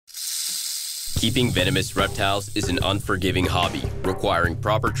Keeping venomous reptiles is an unforgiving hobby, requiring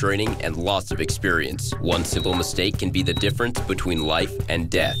proper training and lots of experience. One simple mistake can be the difference between life and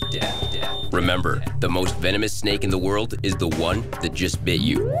death. Remember, the most venomous snake in the world is the one that just bit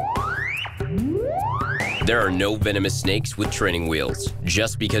you. There are no venomous snakes with training wheels.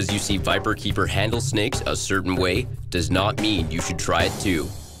 Just because you see viperkeeper handle snakes a certain way does not mean you should try it too.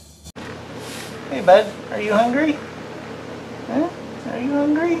 Hey bud, are you hungry? Huh? Are you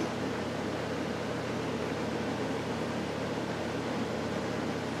hungry?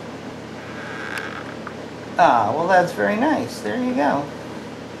 Ah, well that's very nice. There you go.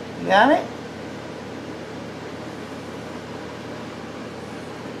 You got it?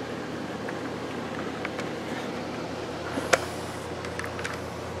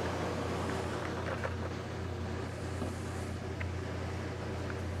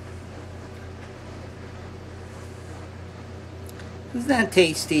 Isn't that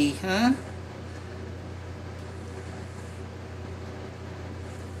tasty, huh?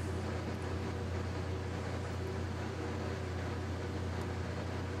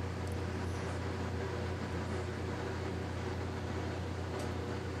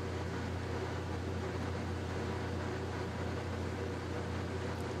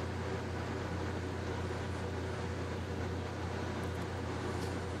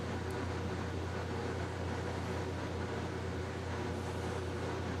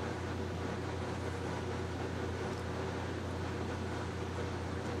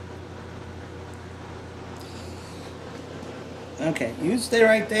 Okay, you stay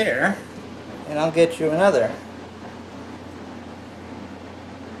right there, and I'll get you another.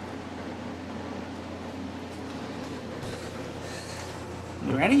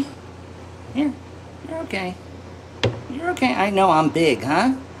 You ready? Here, you're okay. You're okay. I know I'm big,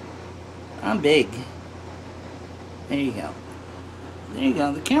 huh? I'm big. There you go. There you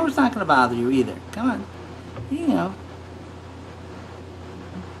go. The camera's not going to bother you either. Come on. Here you go.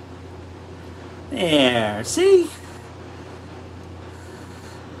 There, see?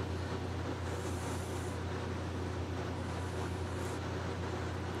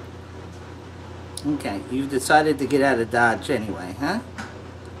 Okay, you've decided to get out of Dodge anyway, huh?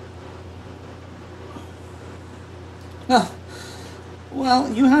 Oh, well,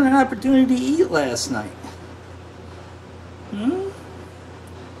 you had an opportunity to eat last night. Hmm?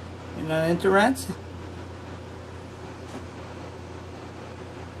 You're not into rats?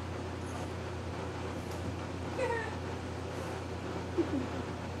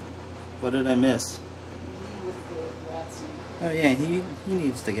 What did I miss? Oh yeah, he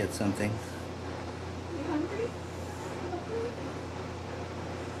needs to get something.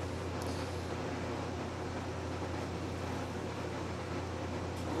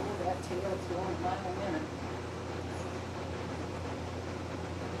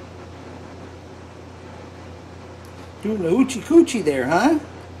 Doing the hoochie coochie there, huh?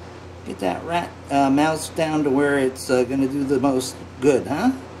 Get that rat mouse down to where it's gonna do the most good,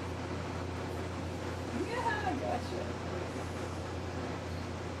 huh? Yeah, I got you.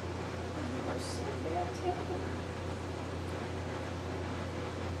 You are so bad-tempered.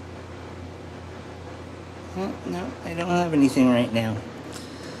 Well, no, I don't have anything right now.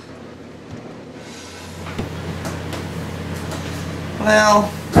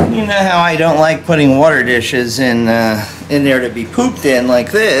 Well, you know how I don't like putting water dishes in there to be pooped in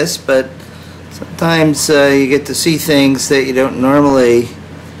like this, but sometimes you get to see things that you don't normally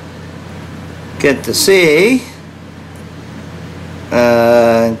get to see,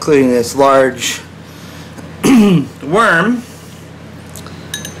 including this large worm,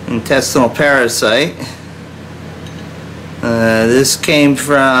 intestinal parasite. This came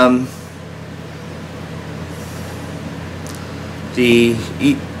from the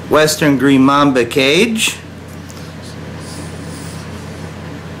western green mamba cage.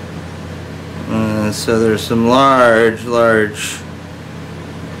 So there's some large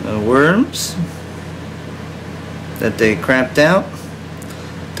worms that they crapped out.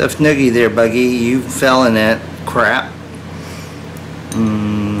 Tough noogie there, Buggy. You fell in that crap.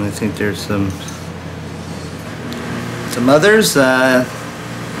 I think there's some others.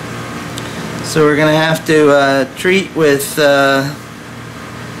 So we're gonna have to treat with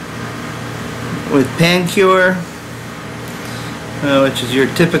Pancure, which is your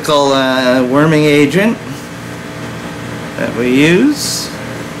typical worming agent that we use,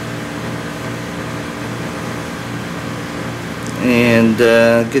 and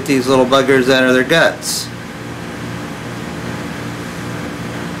get these little buggers out of their guts.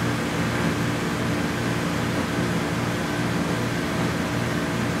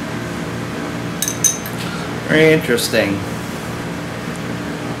 Very interesting.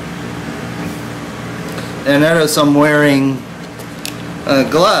 and notice I'm wearing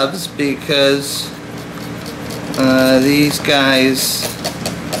gloves because these guys,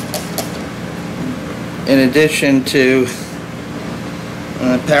 in addition to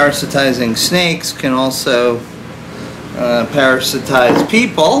parasitizing snakes, can also parasitize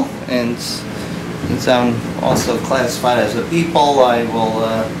people, and since I'm also classified as a people, I will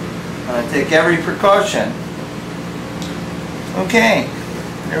take every precaution. Okay,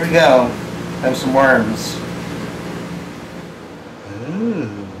 there we go. Have some worms.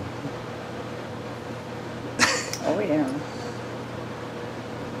 Ooh. Oh yeah.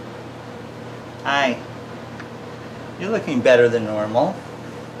 Hi. You're looking better than normal.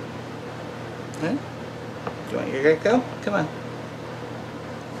 Huh? Do you want your gecko? Come on.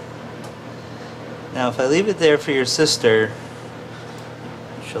 Now if I leave it there for your sister,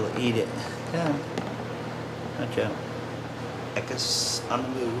 she'll eat it. Come on. Watch out. Gecko's on the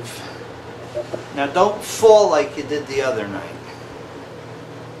move. Now don't fall like you did the other night.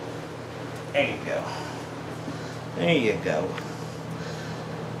 There you go. There you go.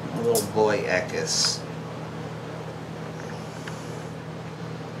 Little boy Ekis.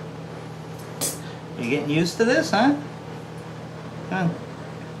 You getting used to this, huh? Come on.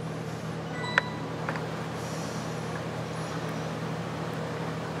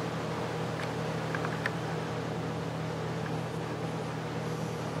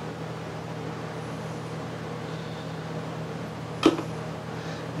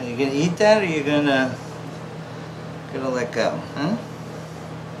 Are you gonna eat that, or are you gonna let go, huh?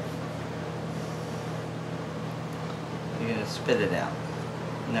 You're gonna spit it out.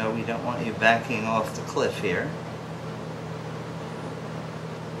 No, we don't want you backing off the cliff here.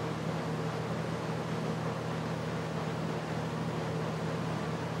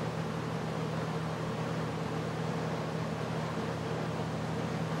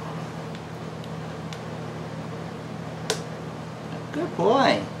 Good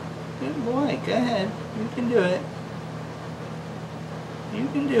boy. Good boy. Go ahead. You can do it. You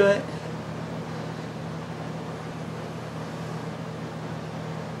can do it.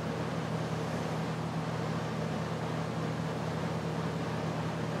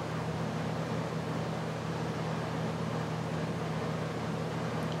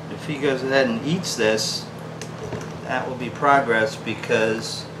 If he goes ahead and eats this, that will be progress,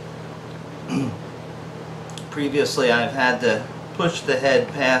 because previously I've had to push the head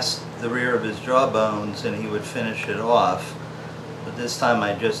past the rear of his jawbones and he would finish it off. But this time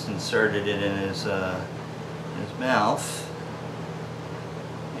I just inserted it in his mouth,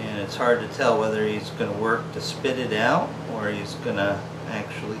 and it's hard to tell whether he's going to work to spit it out or he's going to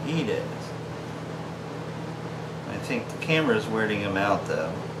actually eat it. I think the camera's weirding him out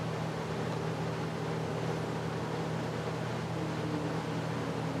though.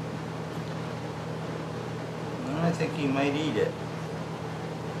 I think he might eat it.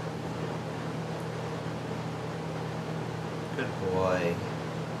 Good boy.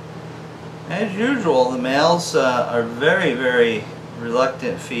 As usual, the males are very, very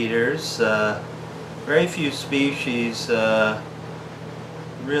reluctant feeders. Very few species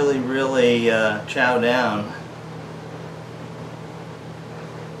really chow down.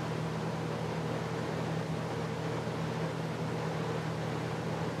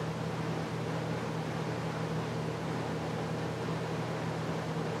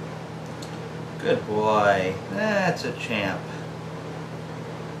 Good boy. That's a champ.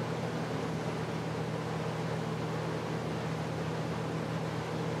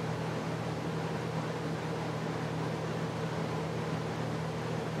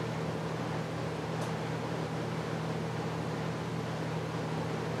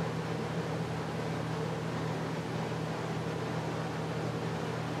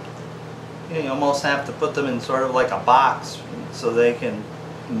 You almost have to put them in sort of like a box so they can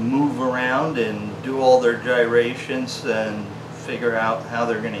move around and do all their gyrations and figure out how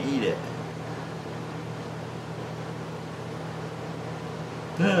they're going to eat it.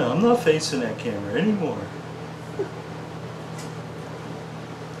 No, I'm not facing that camera anymore.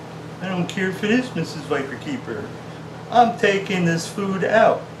 I don't care if it is Mrs. Viperkeeper. I'm taking this food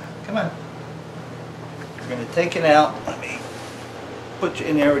out. Come on. We're going to take it out. Let me put you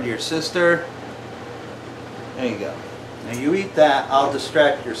in there with your sister. There you go. Now you eat that, I'll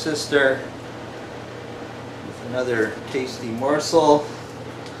distract your sister with another tasty morsel,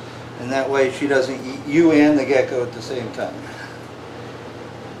 and that way she doesn't eat you and the gecko at the same time.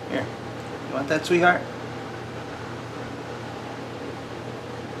 Here, you want that, sweetheart?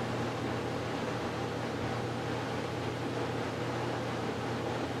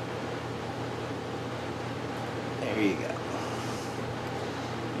 There you go.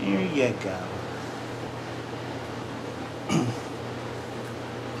 There you go.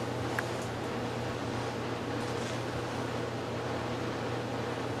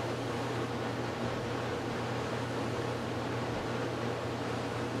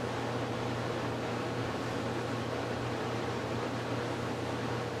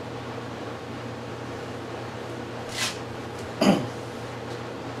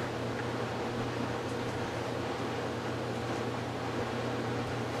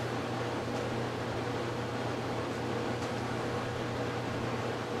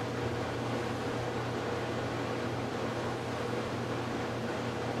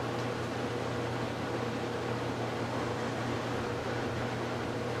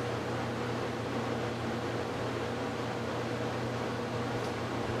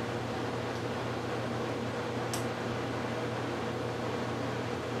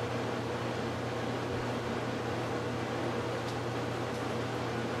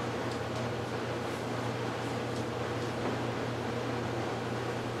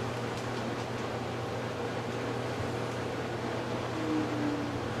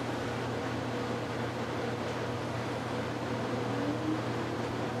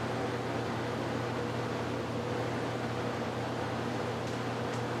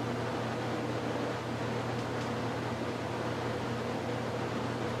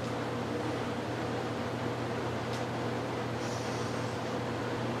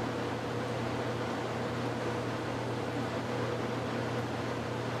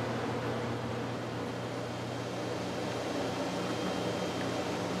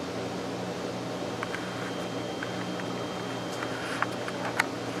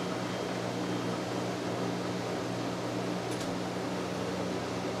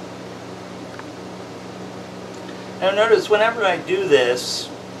 Now notice whenever I do this,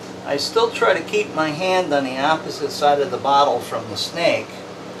 I still try to keep my hand on the opposite side of the bottle from the snake.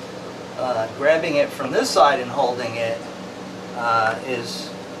 Grabbing it from this side and holding it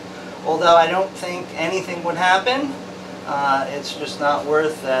is, although I don't think anything would happen, it's just not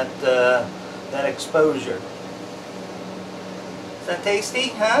worth that, that exposure. Is that tasty,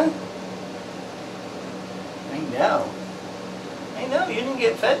 huh? I know. I know, you didn't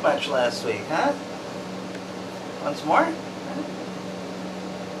get fed much last week, huh? Want some more?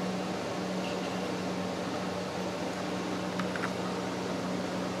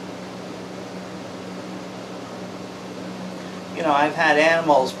 You know, I've had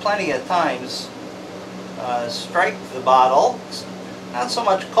animals plenty of times strike the bottle. Not so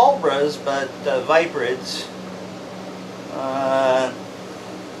much cobras, but viperids.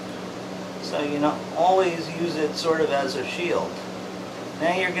 So, you know, always use it sort of as a shield.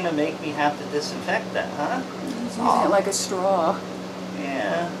 Now you're going to make me have to disinfect that, huh? He's using it like a straw.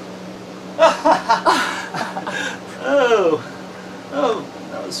 Yeah. Oh,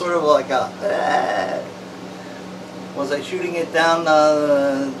 that was sort of like a... Was I shooting it down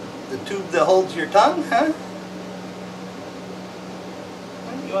the tube that holds your tongue, huh?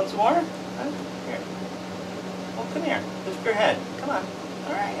 You want some more? Huh? Here. Well, come here. Lift your head. Come on.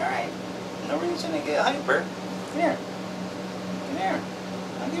 All right, all right. No reason to get hyper. Come here. Come here.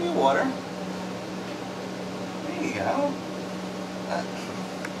 I'll give you water. There you go.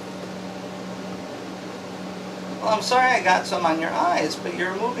 Well, I'm sorry I got some on your eyes, but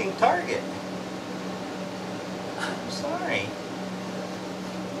you're a moving target. I'm sorry.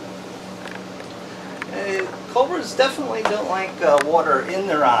 Cobras definitely don't like water in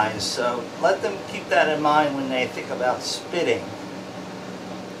their eyes, so let them keep that in mind when they think about spitting.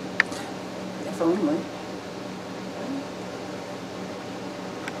 If only.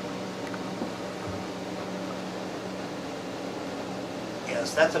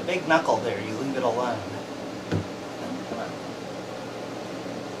 Yes, that's a big knuckle there. You leave it alone. Come on.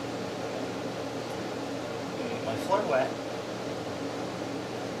 Get my floor wet.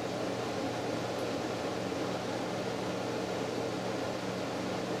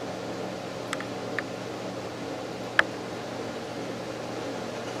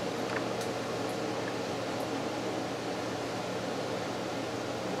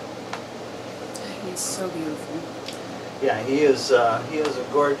 He's so beautiful. Yeah, he is a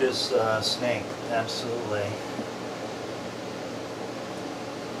gorgeous snake, absolutely.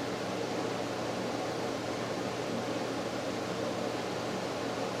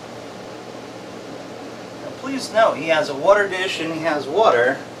 Now, please note, he has a water dish and he has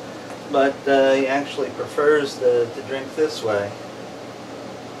water, but he actually prefers to drink this way.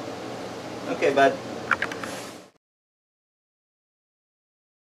 Okay, bud.